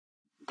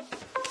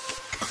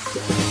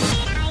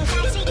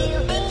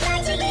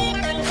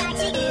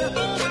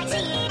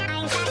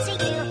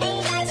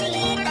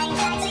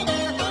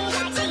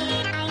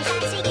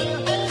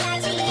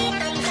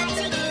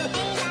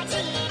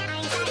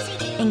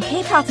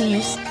top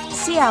news,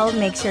 CL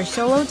makes her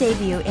solo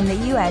debut in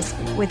the US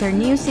with her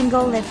new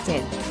single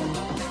Lifted.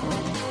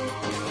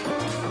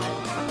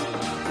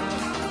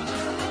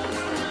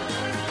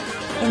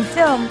 In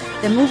film,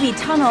 the movie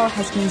Tunnel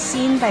has been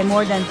seen by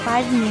more than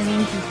 5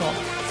 million people.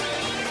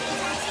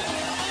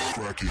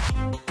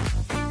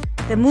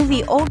 The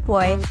movie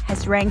Oldboy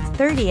has ranked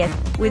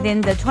 30th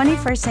within the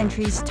 21st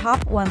century's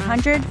top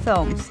 100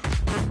 films.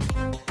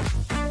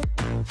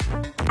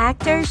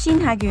 Actor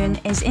Shin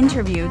Ha-gyun is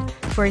interviewed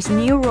for his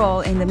new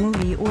role in the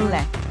movie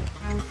Ole.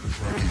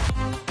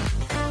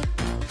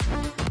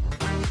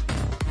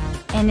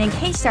 And in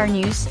K-Star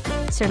news,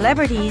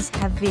 celebrities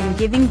have been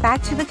giving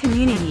back to the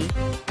community,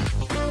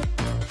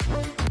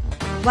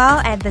 while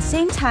at the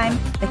same time,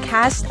 the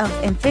cast of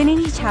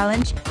Infinity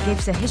Challenge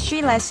gives a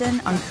history lesson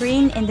on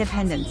Korean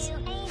independence.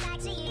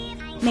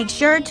 Make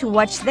sure to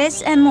watch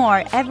this and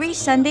more every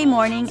Sunday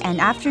morning and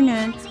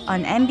afternoon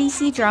on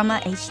MBC Drama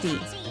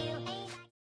HD.